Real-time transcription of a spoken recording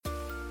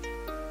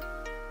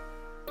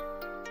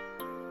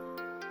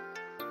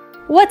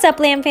What's up,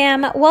 Lamb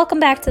Fam? Welcome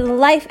back to the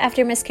Life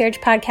After Miscarriage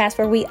podcast,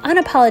 where we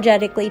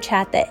unapologetically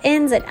chat the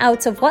ins and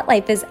outs of what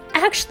life is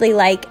actually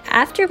like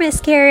after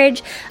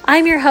miscarriage.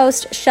 I'm your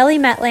host, Shelly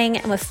Metling,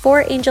 and with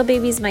 4 angel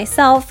babies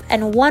myself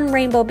and 1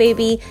 rainbow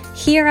baby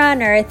here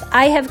on earth,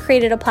 I have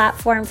created a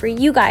platform for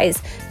you guys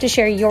to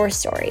share your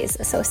stories.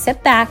 So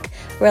sit back,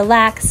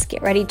 relax,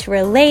 get ready to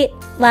relate,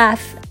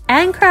 laugh,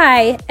 and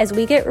cry as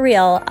we get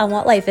real on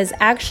what life is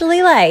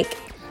actually like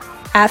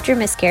after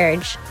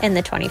miscarriage in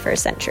the 21st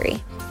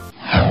century.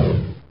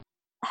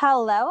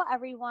 Hello,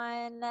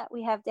 everyone.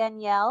 We have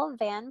Danielle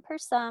Van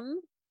Persum.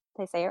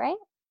 Did I say it right?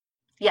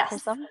 Yes.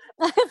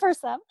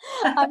 Persum.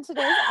 On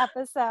today's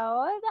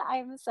episode,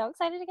 I'm so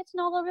excited to get to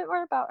know a little bit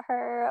more about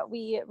her.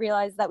 We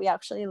realized that we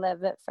actually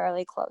live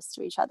fairly close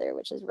to each other,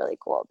 which is really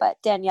cool. But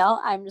Danielle,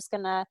 I'm just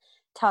going to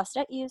toss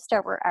it at you.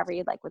 Start wherever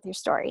you'd like with your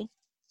story.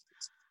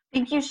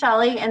 Thank you,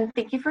 Shelly, and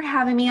thank you for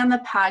having me on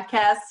the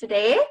podcast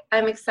today.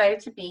 I'm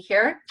excited to be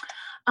here.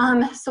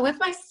 So with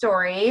my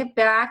story,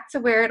 back to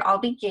where it all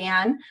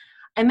began,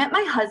 I met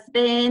my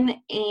husband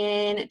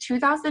in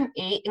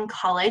 2008 in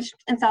college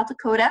in South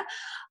Dakota.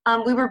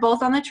 We were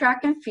both on the track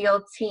and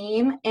field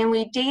team, and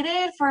we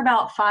dated for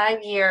about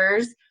 5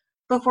 years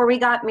before we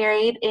got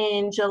married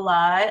in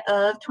July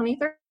of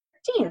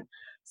 2013.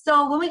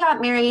 So when we got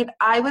married,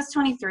 I was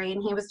 23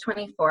 and he was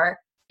 24,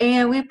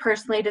 and we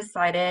personally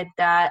decided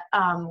that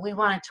we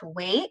wanted to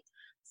wait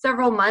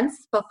several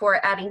months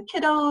before adding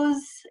kiddos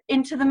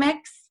into the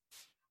mix.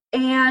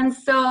 And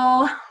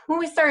so when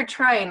we started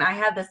trying, I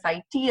had this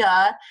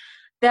idea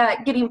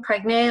that getting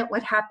pregnant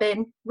would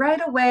happen right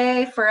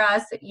away for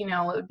us. You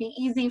know, it would be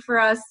easy for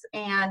us.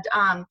 And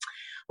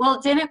well,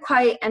 it didn't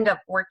quite end up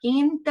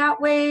working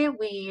that way.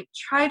 We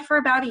tried for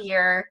about a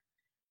year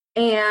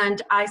and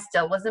I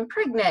still wasn't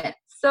pregnant.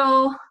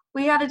 So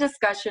we had a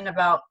discussion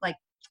about, like,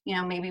 you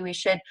know, maybe we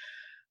should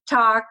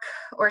talk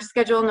or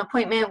schedule an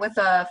appointment with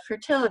a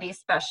fertility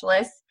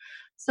specialist.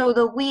 So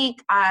the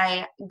week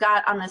I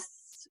got on this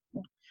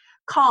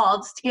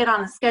called to get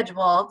on the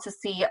schedule to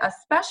see a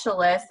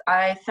specialist,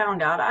 I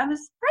found out I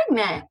was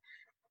pregnant.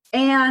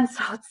 And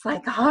so it's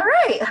like, all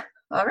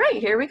right,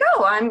 here we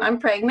go. I'm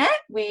pregnant.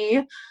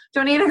 We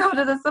don't need to go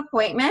to this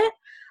appointment.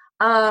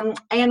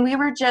 And we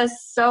were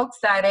just so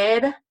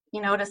excited,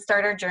 you know, to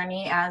start our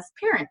journey as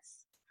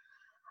parents.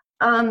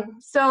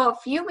 So a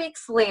few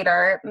weeks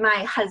later,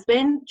 my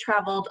husband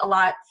traveled a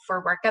lot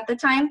for work at the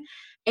time,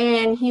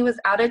 and he was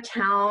out of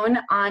town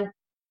on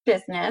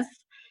business.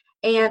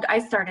 And I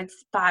started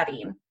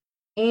spotting,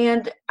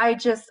 and I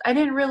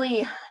didn't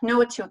really know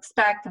what to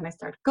expect. And I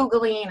started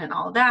Googling and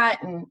all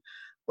that and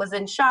was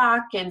in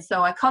shock. And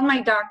so I called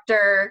my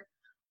doctor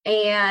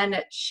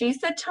and she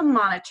said to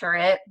monitor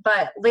it.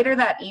 But later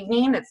that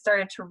evening, it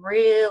started to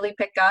really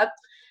pick up.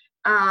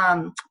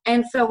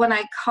 And so when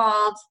I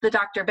called the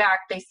doctor back,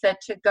 they said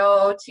to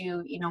go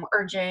to, you know,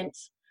 urgent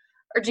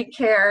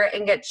care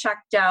and get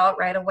checked out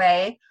right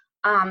away.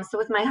 So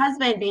with my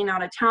husband being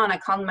out of town, I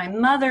called my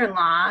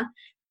mother-in-law,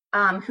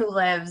 who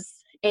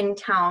lives in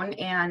town,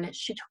 and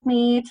she took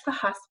me to the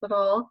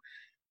hospital.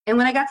 And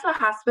when I got to the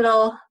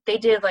hospital, they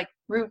did like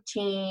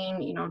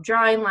routine, you know,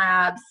 drawing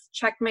labs,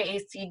 checked my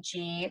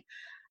ACG,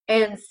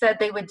 and said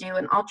they would do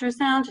an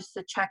ultrasound just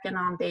to check in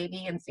on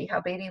baby and see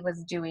how baby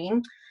was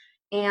doing.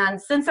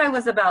 And since I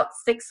was about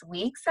 6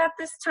 weeks at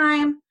this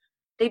time,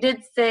 they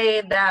did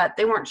say that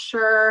they weren't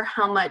sure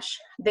how much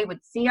they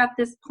would see at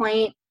this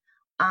point.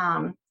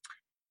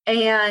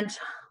 And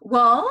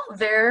well,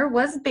 there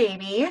was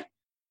baby.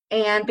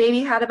 And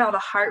baby had about a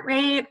heart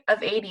rate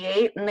of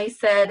 88. And they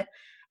said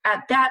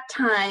at that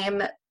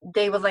time,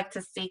 they would like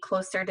to see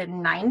closer to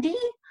 90,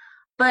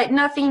 but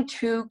nothing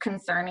too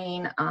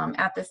concerning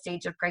at this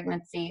stage of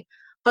pregnancy.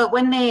 But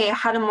when they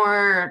had a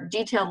more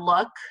detailed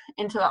look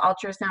into the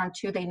ultrasound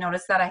too, they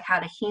noticed that I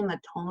had a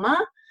hematoma,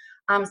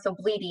 so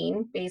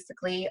bleeding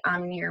basically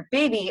near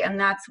baby. And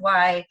that's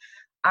why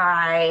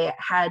I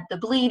had the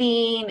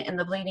bleeding, and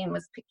the bleeding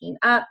was picking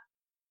up.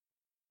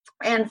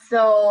 And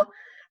so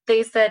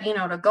they said, you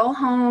know, to go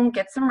home,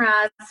 get some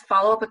rest,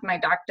 follow up with my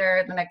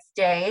doctor the next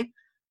day.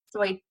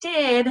 So I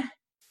did,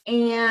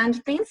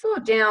 and things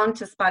slowed down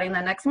to spotting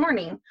the next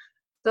morning.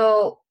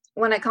 So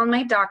when I called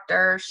my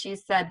doctor, she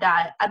said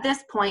that at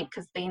this point,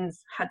 because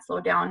things had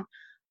slowed down,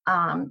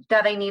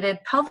 that I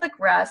needed pelvic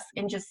rest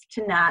and just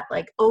to not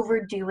like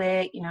overdo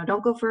it, you know,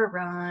 don't go for a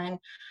run,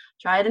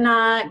 try to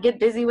not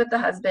get busy with the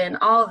husband,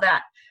 all of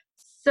that.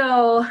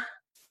 So,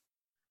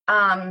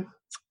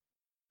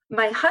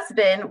 my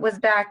husband was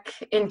back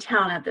in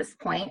town at this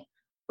point,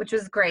 which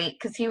was great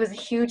because he was a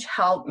huge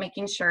help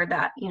making sure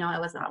that, you know, I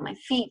wasn't on my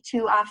feet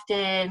too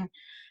often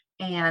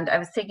and I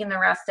was taking the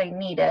rest I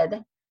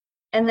needed.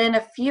 And then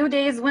a few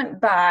days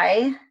went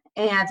by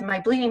and my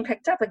bleeding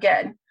picked up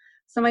again.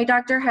 So my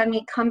doctor had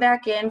me come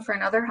back in for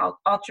another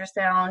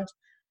ultrasound,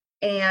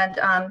 and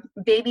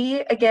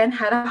baby again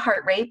had a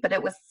heart rate, but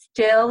it was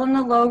still in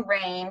the low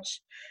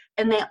range.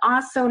 And they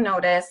also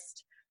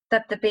noticed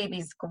that the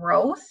baby's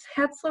growth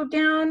had slowed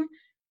down.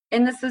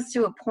 And this was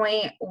to a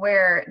point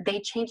where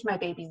they changed my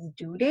baby's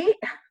due date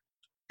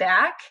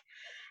back.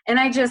 And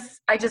I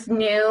just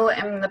knew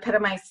in the pit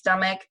of my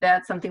stomach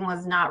that something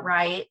was not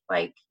right.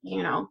 Like,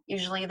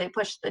 usually they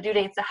push the due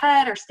dates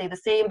ahead or stay the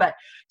same, but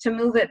to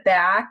move it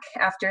back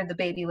after the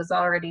baby was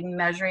already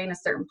measuring a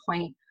certain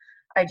point,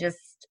 I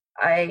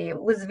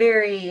was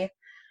very,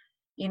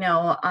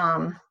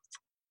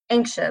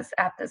 anxious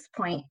at this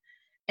point.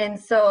 And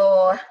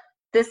so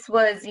this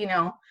was,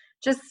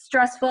 just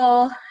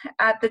stressful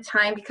at the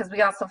time, because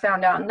we also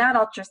found out in that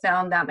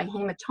ultrasound that my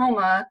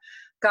hematoma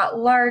got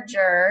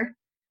larger,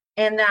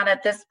 and that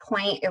at this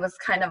point it was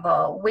kind of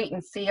a wait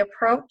and see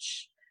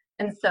approach.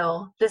 And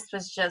so this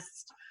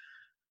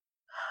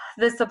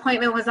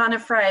appointment was on a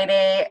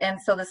Friday, and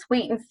so this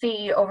wait and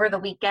see over the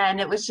weekend,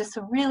 it was just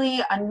a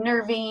really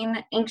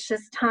unnerving,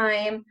 anxious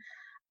time.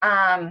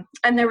 And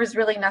there was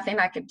really nothing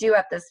I could do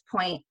at this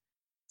point.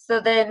 So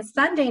then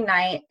Sunday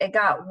night, it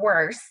got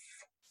worse.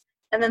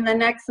 And then the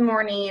next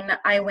morning,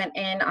 I went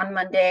in on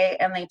Monday,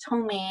 and they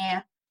told me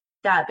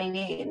that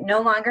baby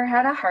no longer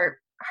had a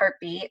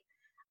heartbeat.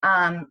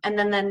 And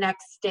then the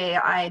next day,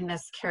 I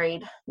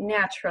miscarried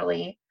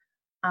naturally.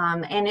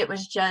 And it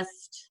was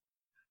just,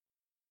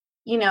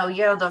 you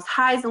have those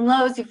highs and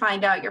lows. You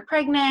find out you're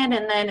pregnant,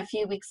 and then a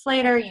few weeks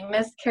later, you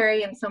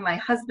miscarry. And so my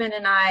husband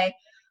and I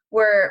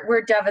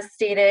were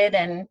devastated,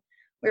 and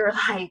we were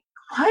like,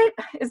 what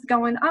is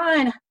going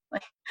on?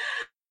 Like,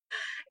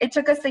 it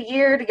took us a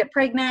year to get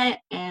pregnant,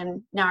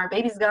 and now our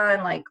baby's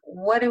gone. Like,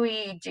 what do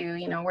we do?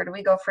 Where do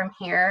we go from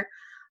here?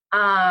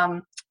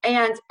 And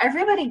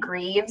everybody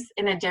grieves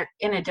in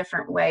a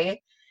different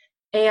way.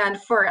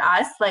 And for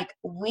us, like,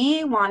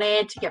 we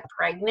wanted to get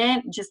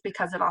pregnant just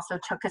because it also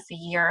took us a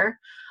year.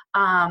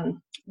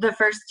 The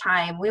first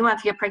time we wanted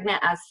to get pregnant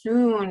as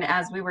soon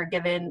as we were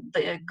given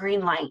the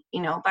green light,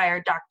 by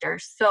our doctor.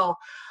 So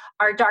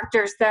our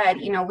doctor said,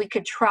 we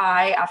could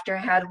try after I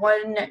had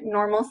one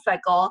normal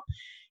cycle.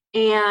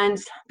 And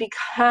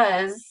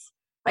because,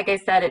 like I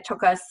said, it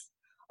took us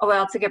a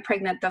while to get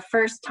pregnant the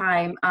first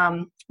time,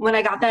 when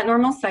I got that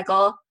normal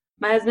cycle,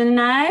 my husband and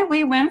I,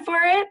 we went for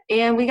it,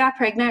 and we got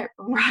pregnant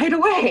right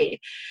away.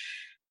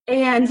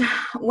 And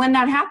when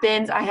that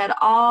happened, I had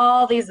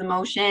all these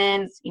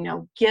emotions,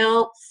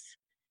 guilt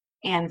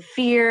and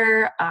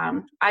fear.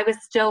 I was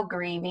still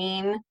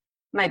grieving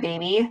my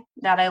baby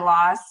that I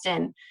lost.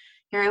 And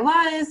here I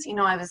was,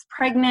 I was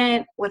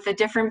pregnant with a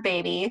different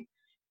baby.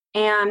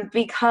 And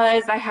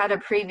because I had a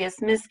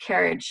previous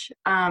miscarriage,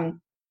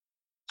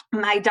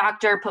 my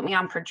doctor put me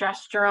on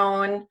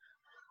progesterone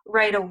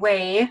right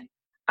away.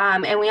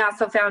 And we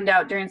also found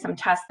out during some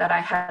tests that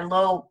I had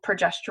low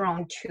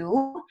progesterone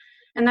too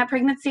in that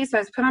pregnancy. So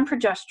I was put on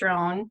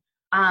progesterone.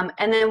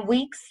 And then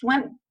weeks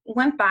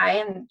went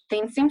by, and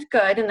things seemed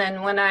good. And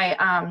then when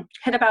I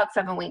hit about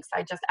 7 weeks,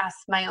 I just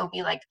asked my OB,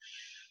 like,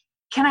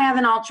 can I have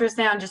an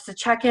ultrasound just to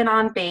check in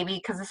on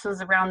baby? Because this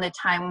was around the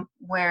time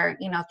where,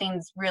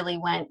 things really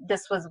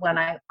this was when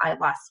I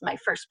lost my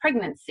first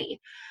pregnancy.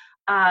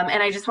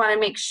 And I just want to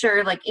make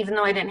sure, like, even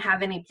though I didn't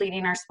have any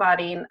bleeding or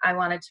spotting, I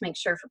wanted to make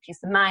sure for peace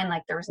of mind,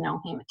 like, there was no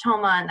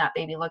hematoma and that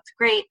baby looked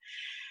great.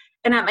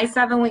 And at my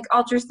 7-week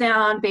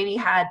ultrasound, baby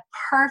had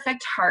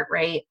perfect heart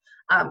rate.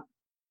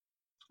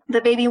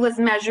 The baby was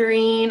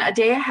measuring a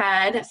day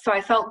ahead, so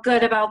I felt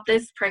good about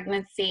this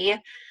pregnancy.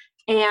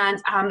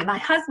 And my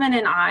husband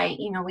and I,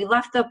 we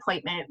left the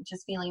appointment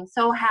just feeling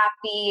so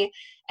happy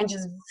and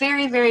just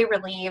very, very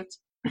relieved.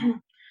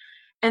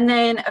 And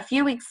then a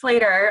few weeks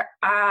later,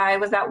 I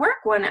was at work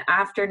one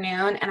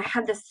afternoon, and I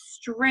had this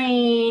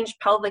strange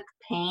pelvic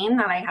pain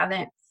that I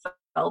haven't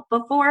felt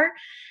before.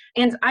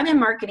 And I'm in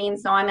marketing,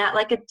 so I'm at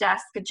like a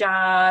desk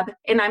job,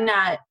 and I'm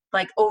not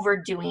like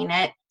overdoing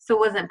it. So it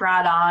wasn't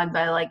brought on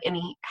by like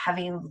any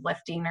heavy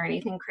lifting or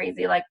anything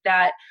crazy like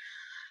that.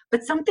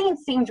 But something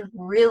seemed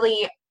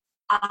really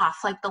off.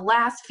 Like the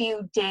last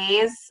few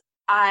days,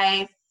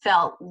 I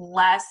felt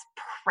less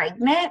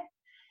pregnant,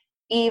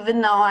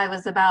 even though I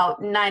was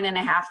about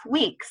 9.5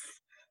 weeks.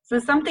 So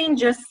something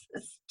just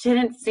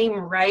didn't seem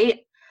right.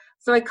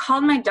 So I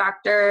called my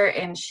doctor,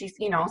 and she,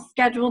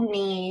 scheduled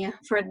me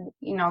for,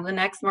 the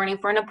next morning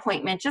for an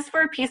appointment just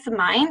for a peace of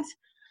mind.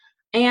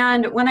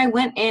 And when I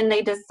went in,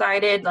 they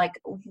decided, like,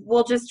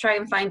 we'll just try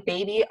and find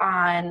baby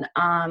on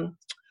a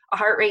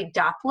heart rate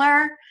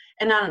Doppler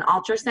and on an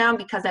ultrasound,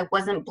 because I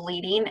wasn't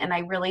bleeding and I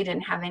really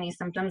didn't have any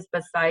symptoms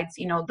besides,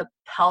 the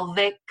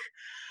pelvic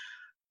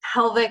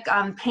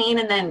pain.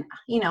 And then,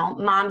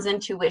 mom's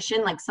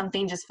intuition, like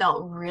something just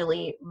felt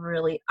really,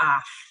 really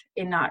off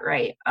and not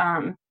right.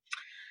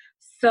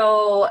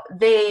 So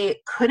they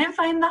couldn't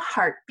find the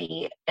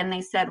heartbeat, and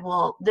they said,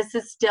 well, this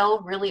is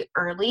still really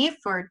early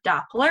for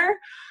Doppler.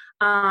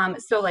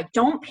 So like,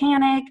 don't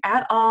panic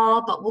at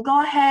all, but we'll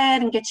go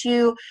ahead and get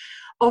you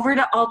over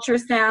to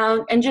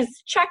ultrasound and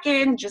just check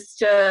in just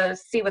to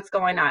see what's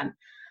going on.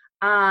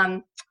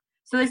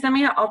 So they sent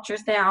me to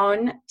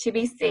ultrasound to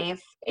be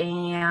safe.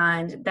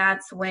 And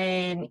that's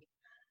when,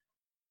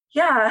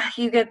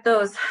 you get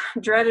those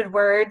dreaded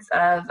words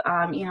of,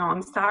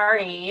 I'm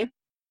sorry,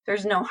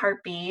 there's no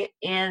heartbeat.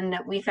 And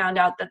we found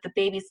out that the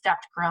baby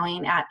stopped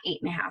growing at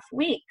 8.5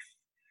 weeks.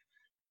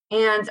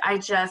 And I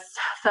just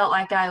felt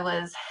like I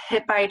was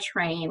hit by a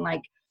train.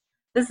 Like,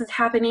 this is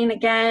happening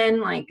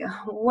again. Like,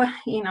 what,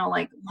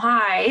 like,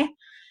 why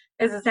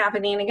is this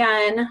happening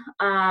again?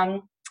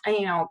 I,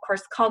 of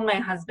course, called my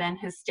husband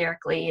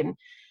hysterically, and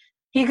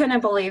he couldn't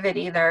believe it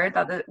either,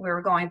 that we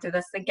were going through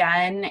this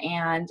again.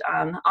 And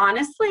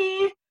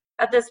honestly,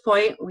 at this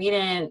point, we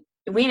didn't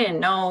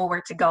know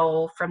where to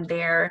go from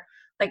there.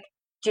 Like,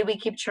 do we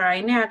keep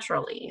trying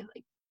naturally?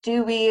 Like,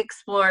 do we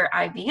explore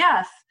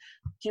IVF?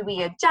 Do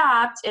we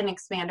adopt and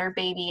expand our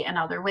baby in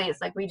other ways?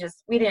 Like, we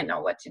didn't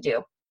know what to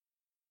do.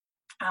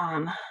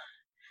 And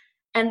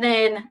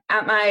then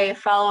at my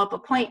follow-up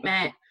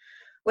appointment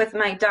with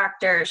my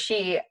doctor,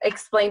 she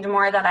explained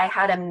more that I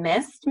had a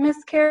missed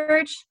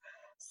miscarriage.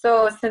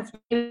 So since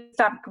we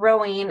stopped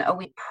growing a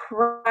week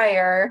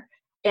prior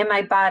in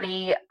my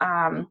body,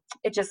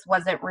 it just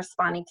wasn't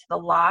responding to the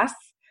loss.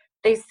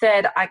 They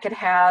said I could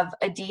have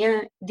a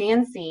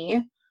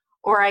D&C,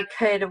 or I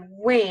could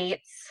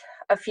wait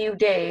a few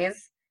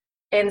days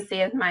and see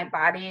if my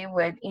body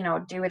would,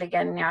 do it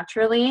again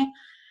naturally.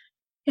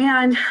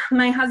 And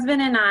my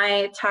husband and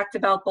I talked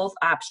about both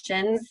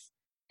options.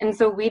 And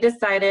so we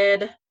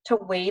decided to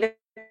wait a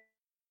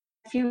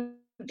few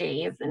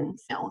days and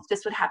if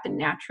this would happen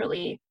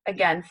naturally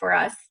again for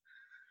us.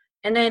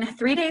 And then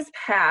 3 days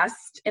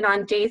passed, and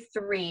on day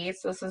 3,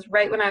 so this was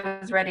right when I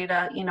was ready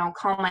to,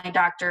 call my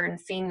doctor and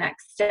see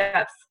next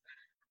steps.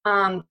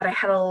 But I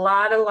had a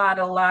lot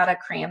of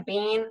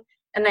cramping,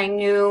 and I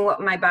knew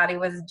what my body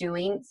was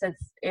doing since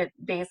it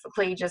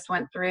basically just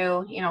went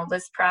through,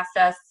 this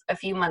process a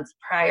few months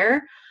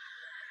prior.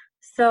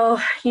 So,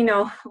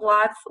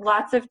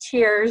 lots of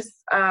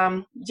tears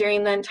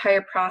during the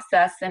entire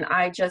process. And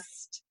I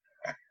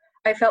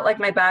felt like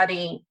my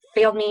body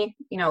failed me,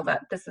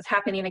 that this is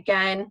happening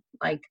again.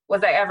 Like,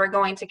 was I ever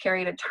going to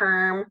carry to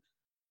term?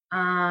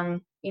 I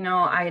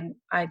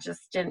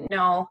just didn't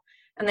know.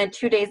 And then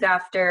 2 days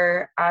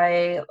after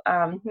I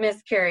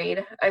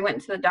miscarried, I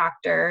went to the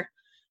doctor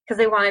because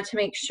they wanted to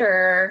make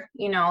sure,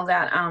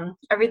 that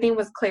everything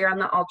was clear on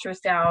the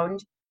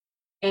ultrasound.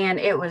 And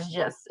it was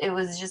just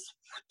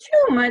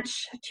too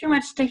much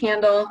to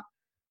handle.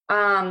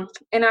 And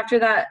after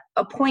that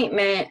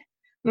appointment,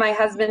 my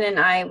husband and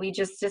I, we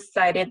just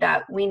decided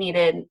that we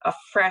needed a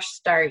fresh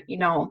start.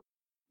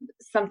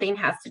 Something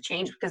has to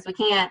change because we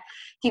can't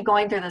keep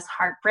going through this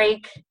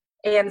heartbreak.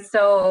 And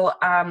so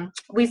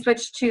we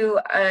switched to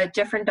a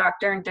different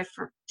doctor and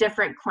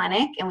different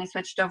clinic, and we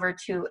switched over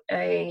to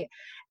a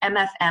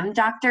MFM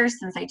doctor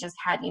since I just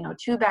had,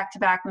 2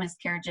 back-to-back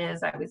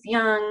miscarriages. I was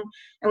young,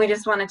 and we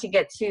just wanted to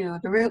get to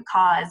the root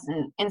cause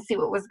and see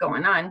what was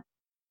going on.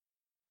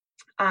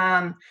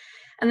 And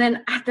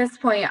then at this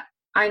point,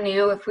 I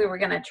knew if we were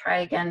going to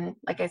try again,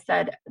 like I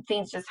said,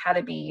 things just had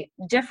to be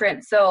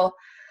different. So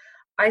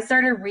I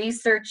started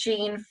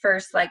researching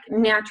first, like,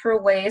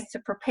 natural ways to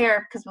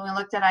prepare, because when we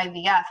looked at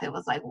IVF, it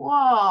was like,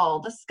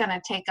 whoa, this is going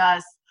to take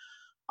us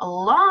a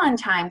long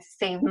time to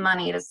save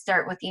money to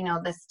start with,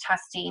 this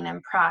testing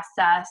and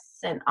process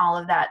and all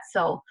of that.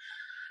 So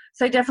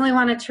I definitely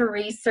wanted to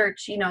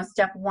research,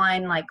 step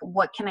 1, like,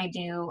 what can I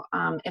do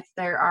if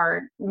there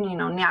are,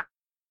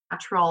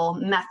 natural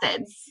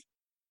methods,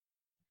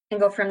 and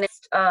go from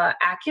this.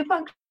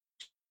 Acupuncture.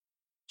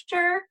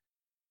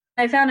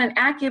 I found an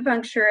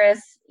acupuncturist,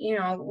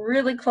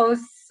 really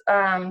close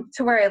to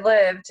where I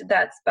lived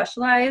that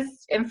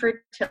specialized in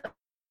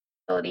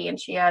fertility,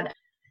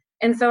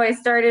 and so I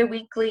started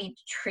weekly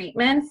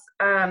treatments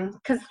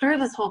because through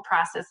this whole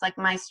process, like,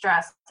 my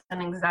stress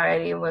and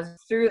anxiety was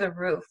through the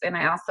roof. And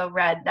I also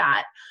read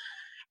that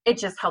it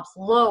just helps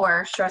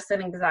lower stress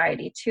and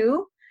anxiety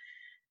too.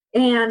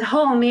 And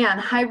oh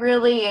man, I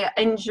really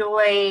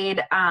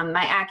enjoyed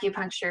my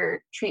acupuncture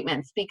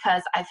treatments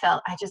because I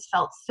just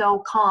felt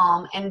so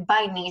calm. And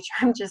by nature,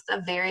 I'm just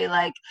a very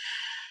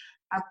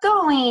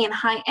outgoing,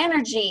 high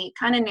energy,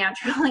 kind of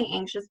naturally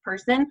anxious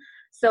person.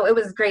 So it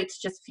was great to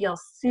just feel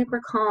super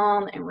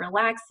calm and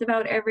relaxed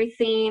about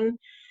everything.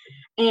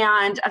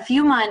 And a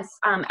few months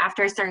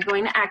after I started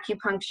going to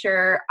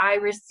acupuncture, I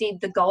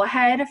received the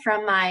go-ahead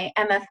from my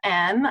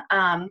MFM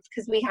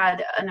because we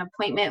had an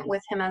appointment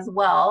with him as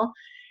well.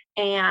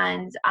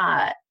 And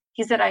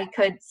he said I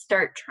could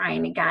start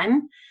trying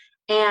again.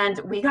 And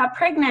we got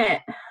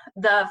pregnant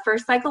the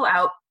first cycle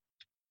out.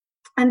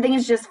 And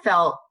things just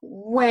felt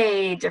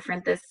way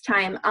different this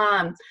time.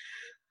 I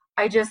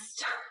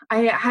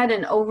had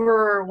an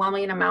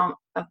overwhelming amount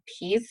of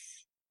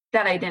peace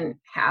that I didn't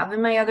have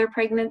in my other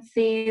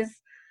pregnancies.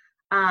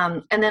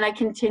 And then I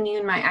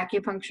continued my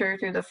acupuncture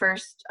through the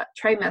first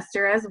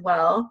trimester as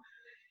well.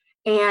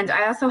 And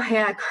I also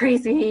had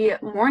crazy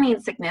morning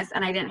sickness,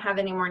 and I didn't have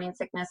any morning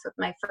sickness with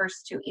my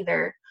first 2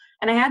 either.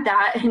 And I had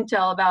that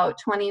until about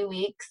 20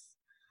 weeks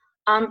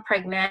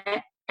pregnant.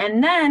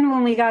 And then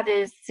when we got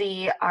to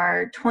see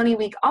our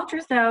 20-week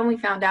ultrasound, we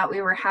found out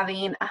we were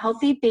having a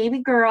healthy baby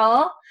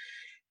girl.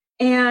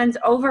 And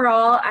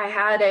overall, I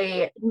had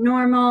a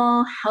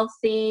normal,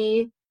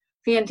 healthy,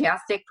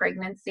 fantastic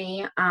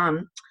pregnancy.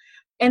 And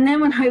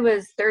then when I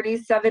was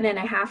 37 and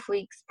a half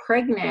weeks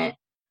pregnant,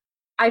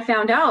 I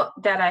found out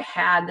that I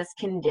had this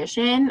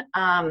condition.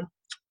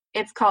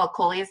 It's called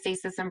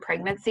cholestasis in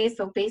pregnancy.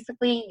 So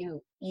basically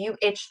you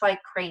itch like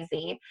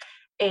crazy.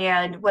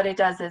 And what it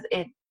does is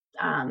it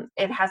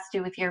has to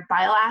do with your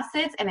bile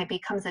acids, and it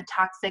becomes a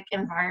toxic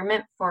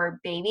environment for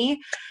baby.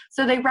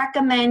 So they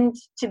recommend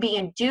to be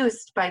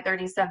induced by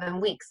 37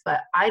 weeks,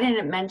 but I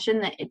didn't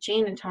mention the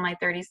itching until my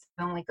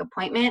 37-week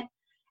appointment,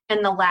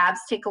 and the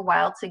labs take a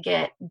while to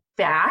get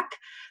back.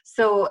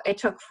 So it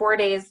took 4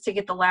 days to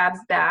get the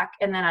labs back,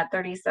 and then at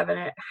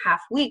 37.5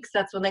 weeks,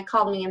 that's when they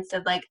called me and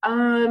said, like,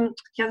 you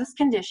have this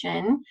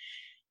condition,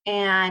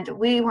 and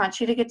we want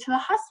you to get to the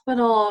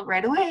hospital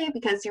right away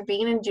because you're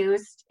being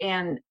induced,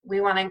 and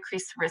we want to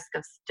increase the risk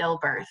of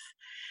stillbirth.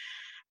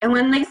 And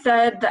when they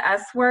said the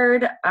S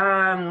word,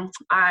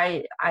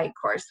 I of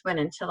course went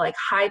into like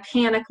high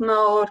panic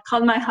mode,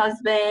 called my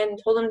husband,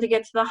 told him to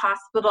get to the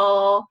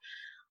hospital.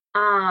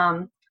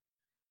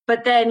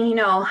 But then, you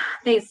know,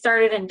 they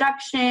started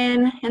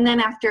induction, and then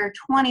after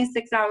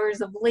 26 hours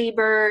of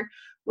labor,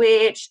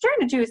 which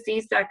turned into a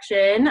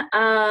C-section,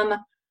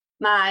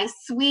 my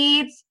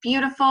sweet,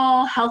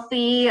 beautiful,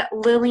 healthy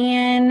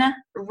Lillian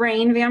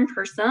Rain Van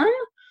Persum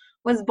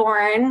was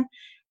born.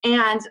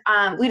 And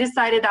we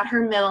decided that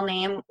her middle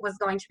name was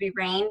going to be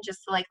Rain,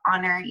 just to like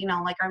honor, you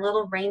know, like our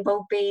little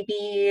rainbow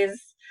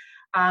babies.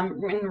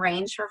 And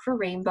Rain short for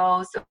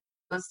rainbow, so it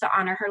was to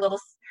honor her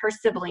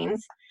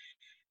siblings.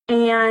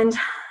 And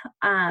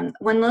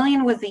when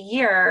Lillian was a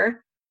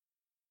year,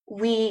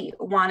 we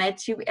wanted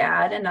to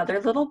add another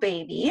little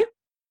baby,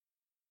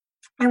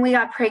 and we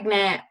got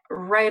pregnant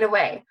right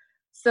away.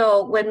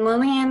 So when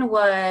Lillian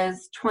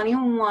was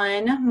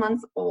 21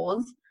 months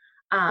old,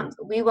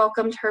 we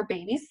welcomed her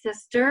baby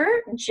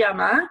sister,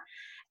 Gemma.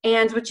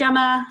 And with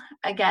Gemma,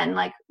 again,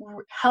 like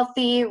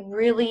healthy,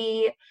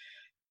 really,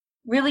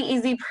 really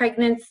easy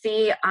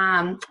pregnancy.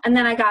 And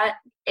then I got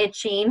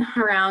itching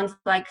around,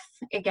 like,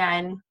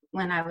 again,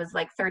 when I was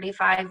like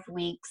 35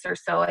 weeks or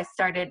so, I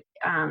started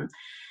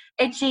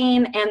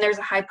itching, and there's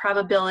a high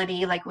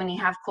probability, like when you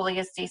have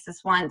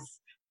cholestasis once,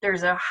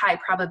 there's a high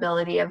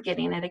probability of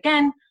getting it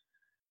again.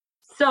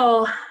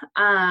 So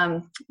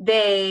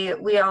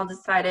we all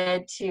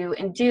decided to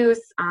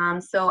induce.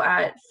 So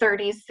at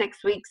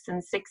 36 weeks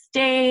and 6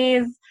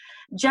 days,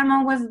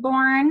 Gemma was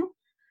born.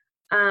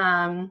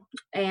 And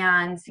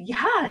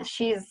yeah,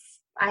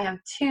 I have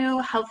 2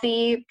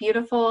 healthy,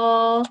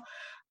 beautiful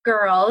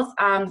girls.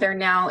 They're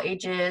now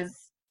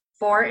ages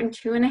 4 and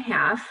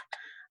 2.5.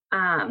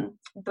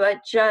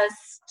 But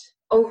just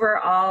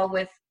overall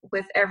with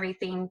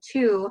everything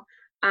too,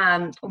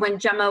 when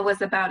Gemma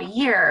was about a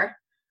year,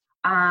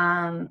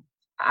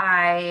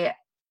 I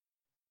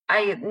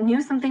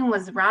knew something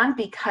was wrong,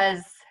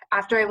 because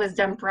after I was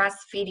done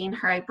breastfeeding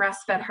her, I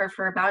breastfed her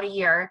for about a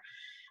year.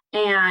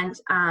 And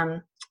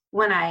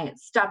when I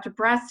stopped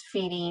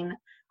breastfeeding,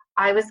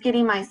 I was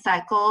getting my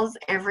cycles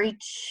every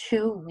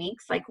 2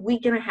 weeks, like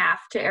week and a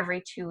half to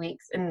every 2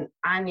 weeks. And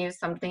I knew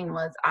something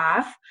was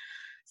off.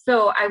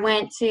 So I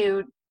went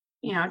to,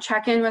 you know,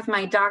 check in with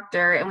my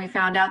doctor, and we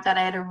found out that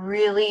I had a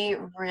really,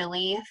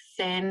 really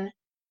thin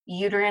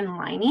uterine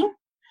lining.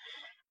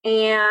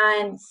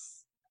 And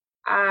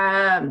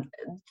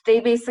they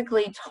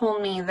basically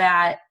told me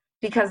that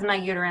because my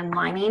uterine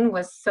lining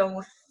was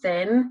so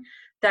thin,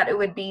 that it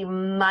would be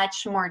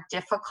much more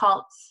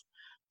difficult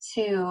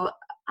to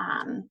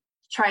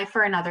try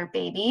for another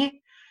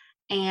baby.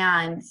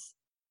 And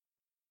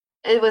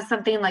it was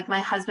something like my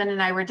husband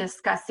and I were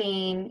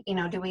discussing, you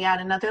know, do we add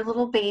another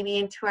little baby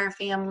into our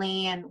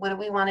family, and what do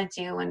we want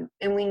to do?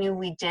 And we knew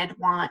we did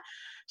want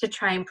to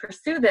try and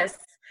pursue this.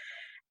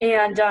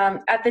 And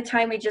at the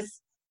time,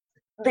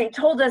 they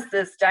told us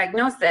this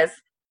diagnosis,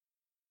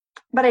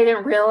 but I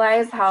didn't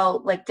realize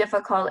how like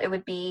difficult it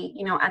would be,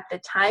 you know, at the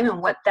time,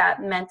 and what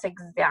that meant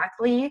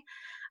exactly.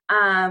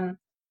 And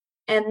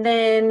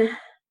then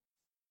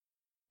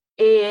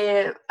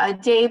a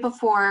day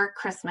before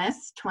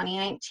Christmas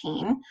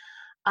 2019,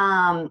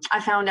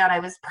 I found out I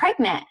was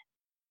pregnant,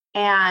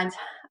 and,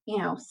 you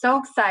know, so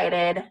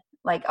excited,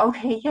 like,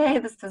 okay, yay,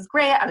 this is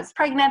great. I was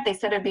pregnant. They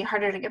said it'd be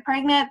harder to get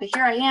pregnant, but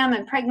here I am,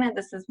 I'm pregnant.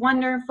 This is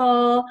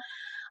wonderful.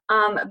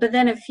 But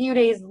then a few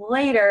days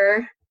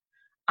later,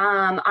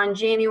 on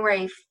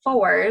January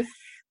 4th,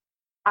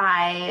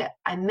 I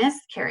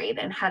miscarried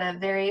and had a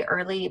very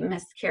early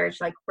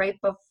miscarriage, like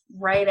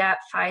right at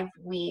 5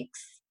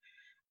 weeks.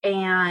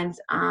 And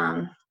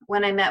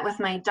when I met with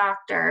my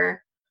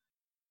doctor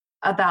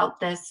about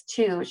this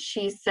too,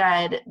 she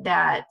said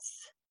that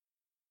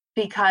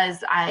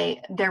because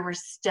there were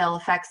still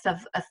effects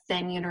of a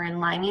thin uterine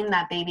lining,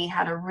 that baby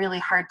had a really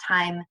hard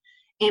time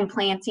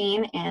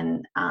implanting,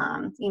 and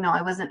you know,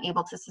 I wasn't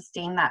able to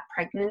sustain that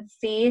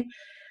pregnancy.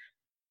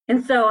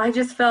 And so I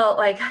just felt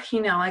like,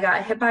 you know, I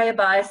got hit by a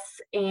bus,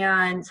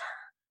 and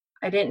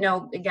I didn't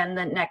know, again,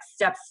 the next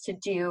steps to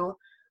do.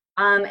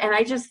 And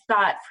I just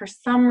thought, for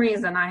some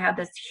reason, I had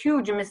this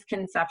huge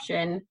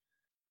misconception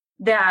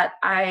that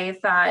I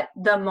thought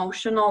the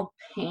emotional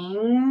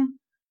pain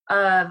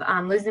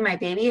of losing my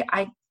baby,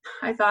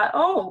 I thought,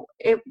 oh,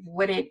 it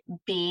wouldn't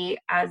be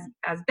as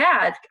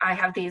bad. I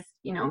have these,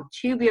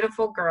 two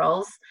beautiful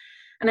girls.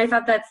 And I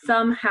thought that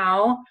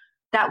somehow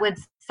that would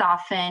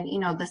soften,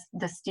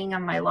 the sting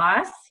of my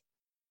loss.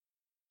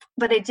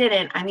 But it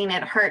didn't. I mean,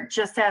 it hurt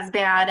just as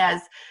bad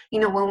as,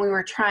 when we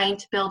were trying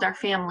to build our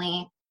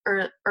family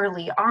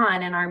early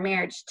on in our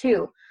marriage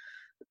too.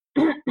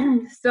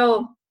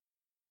 So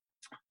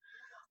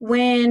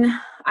when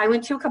I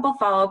went to a couple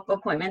follow-up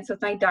appointments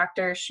with my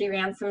doctor, she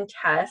ran some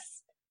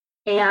tests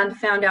and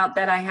found out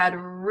that I had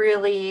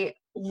really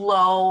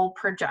low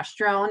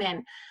progesterone.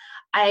 And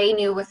I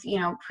knew with,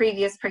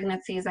 previous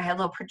pregnancies, I had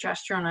low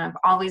progesterone. I've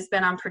always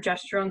been on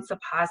progesterone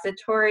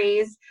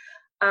suppositories.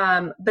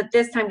 But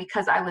this time,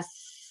 because I was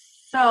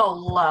so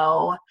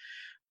low,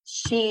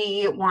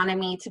 she wanted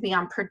me to be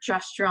on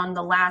progesterone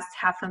the last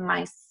half of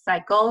my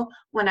cycle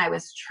when I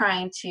was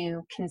trying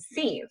to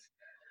conceive.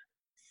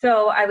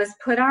 So I was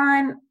put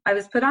on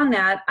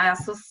that. I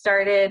also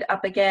started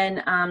up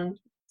again,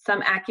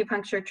 some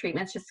acupuncture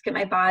treatments just to get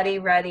my body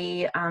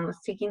ready. Was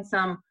taking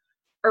some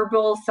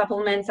herbal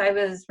supplements I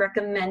was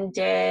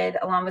recommended,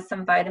 along with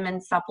some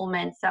vitamin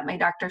supplements that my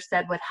doctor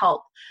said would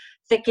help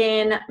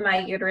thicken my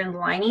uterine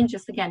lining,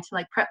 just again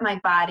to prep my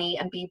body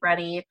and be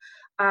ready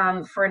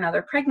for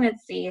another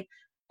pregnancy.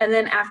 And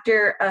then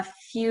after a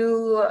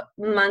few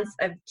months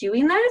of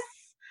doing this,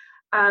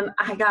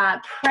 I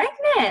got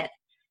pregnant.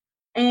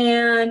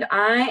 And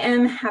I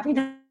am happy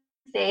to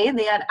say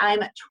that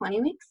I'm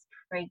 20 weeks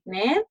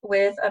pregnant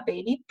with a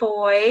baby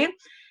boy,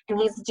 and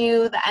he's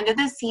due the end of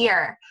this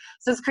year.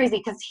 So it's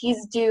crazy because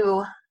he's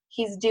due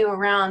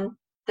around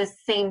the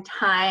same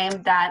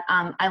time that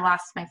I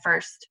lost my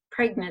first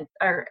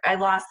I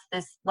lost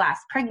this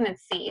last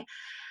pregnancy.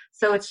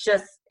 So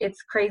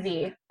it's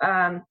crazy,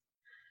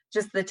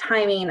 just the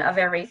timing of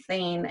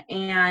everything.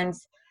 And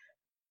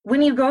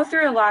when you go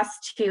through a loss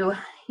too,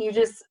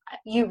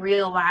 you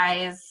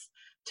realize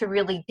to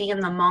really be in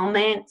the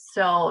moment.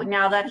 So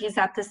now that he's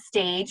at the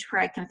stage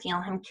where I can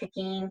feel him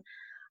kicking,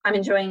 I'm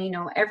enjoying,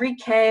 every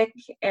kick.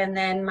 And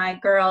then my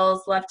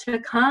girls love to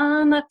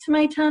come up to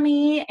my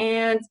tummy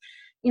and,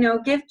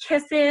 give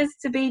kisses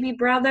to baby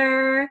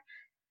brother.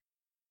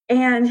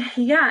 And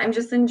yeah, I'm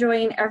just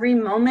enjoying every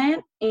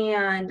moment.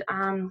 And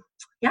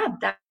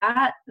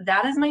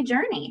that is my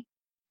journey.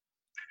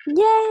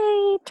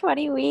 Yay,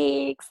 20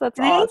 weeks. That's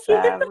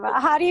awesome.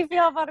 How do you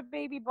feel about a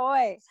baby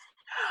boy?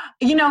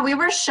 We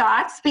were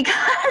shocked because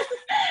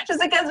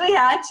we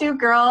had two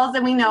girls,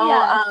 and we know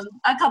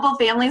a couple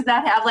families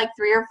that have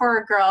 3 or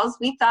 4 girls.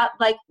 We thought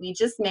we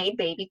just made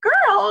baby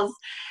girls.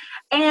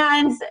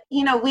 And,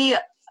 we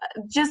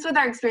just with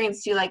our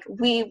experience too,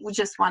 we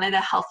just wanted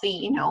a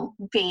healthy,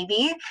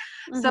 baby.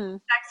 Mm-hmm. So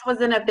sex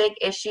wasn't a big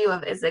issue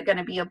of, is it going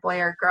to be a boy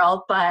or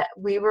girl? But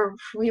we were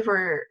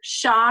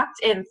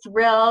shocked and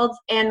thrilled.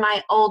 And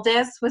my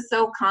oldest was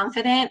so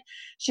confident.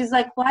 She's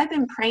like, well, I've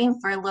been praying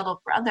for a little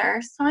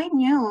brother. So I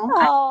knew.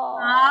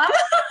 Oh,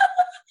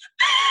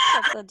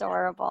 that's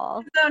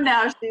adorable. So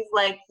now she's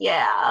like,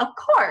 yeah, of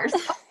course.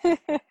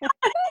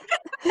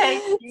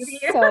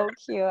 So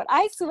cute.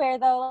 I swear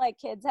though,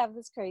 kids have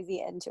this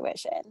crazy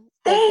intuition.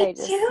 They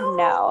just do.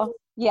 know.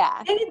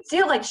 Yeah. They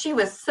do. She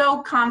was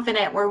so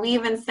confident where we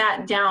even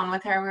sat down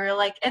with her. We were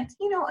like, it's,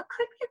 it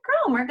could be a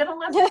girl. And we're going to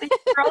love the baby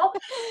girl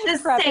the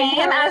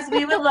same as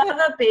we would love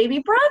a baby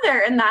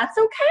brother. And that's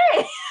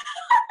okay.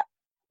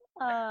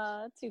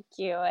 Oh, too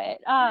cute.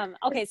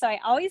 Okay, so I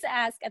always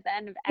ask at the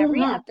end of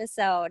every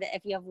episode,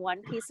 if you have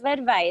one piece of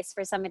advice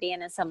for somebody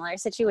in a similar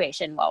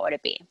situation, what would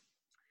it be?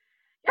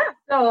 Yeah,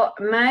 so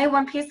my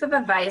one piece of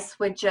advice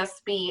would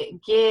just be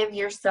give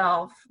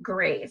yourself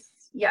grace.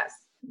 Yes,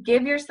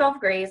 give yourself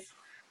grace,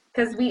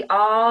 because we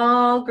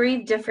all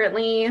grieve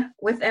differently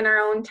within our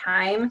own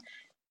time.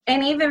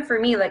 And even for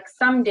me,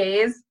 some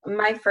days,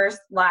 my first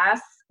loss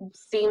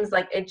seems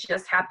like it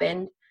just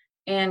happened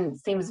and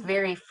seems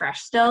very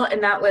fresh still.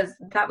 And that was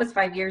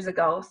 5 years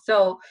ago.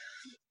 So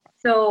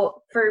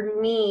for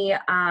me,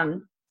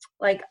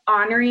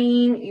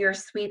 honoring your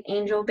sweet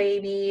angel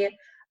baby,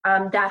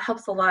 that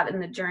helps a lot in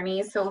the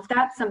journey. So if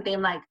that's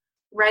something like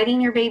writing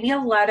your baby a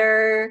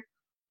letter,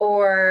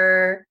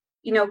 or,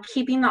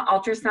 keeping the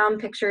ultrasound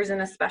pictures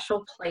in a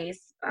special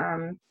place,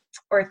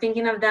 or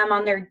thinking of them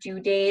on their due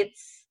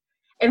dates.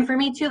 And for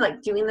me too,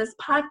 doing this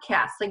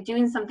podcast,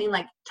 doing something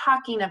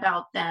talking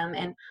about them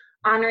and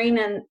honoring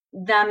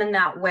them in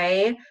that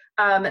way,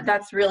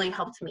 that's really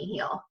helped me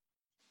heal.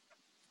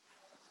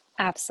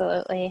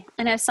 Absolutely.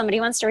 And if somebody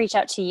wants to reach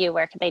out to you,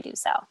 where could they do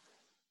so?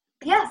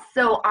 Yes.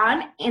 So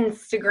on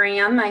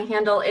Instagram, my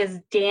handle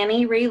is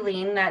Dani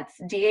Raelene. That's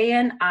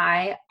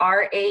DANIRAELENE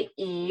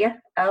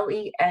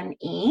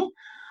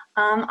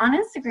on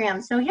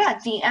Instagram. So yeah,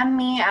 DM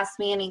me, ask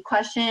me any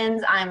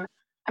questions. I'm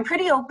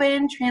pretty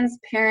open,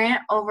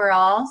 transparent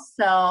overall.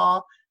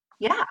 So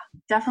yeah,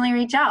 definitely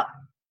reach out.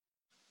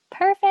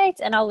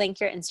 Perfect. And I'll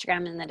link your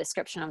Instagram in the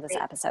description of this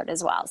episode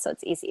as well, so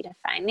it's easy to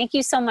find. Thank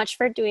you so much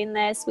for doing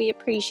this. We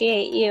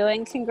appreciate you,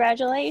 and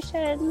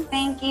congratulations.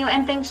 Thank you.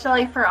 And thanks,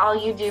 Shelly, for all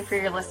you do for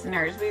your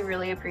listeners. We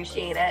really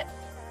appreciate it.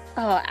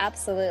 Oh,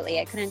 absolutely.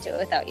 I couldn't do it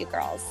without you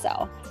girls.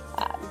 So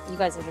you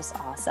guys are just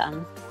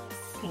awesome.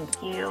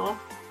 Thank you. All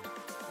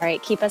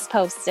right. Keep us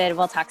posted.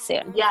 We'll talk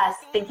soon. Yes.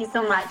 Thank you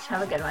so much.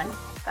 Have a good one.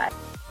 Bye.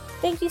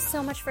 Thank you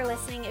so much for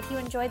listening. If you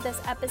enjoyed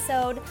this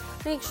episode,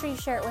 make sure you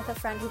share it with a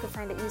friend who could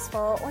find it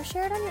useful, or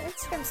share it on your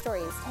Instagram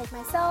stories. Tag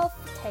myself,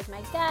 tag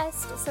my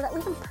guest, so that we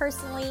can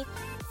personally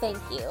thank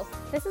you.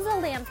 This is a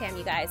Lamb Fam,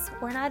 you guys.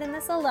 We're not in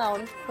this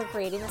alone. We're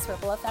creating this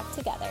ripple effect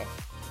together.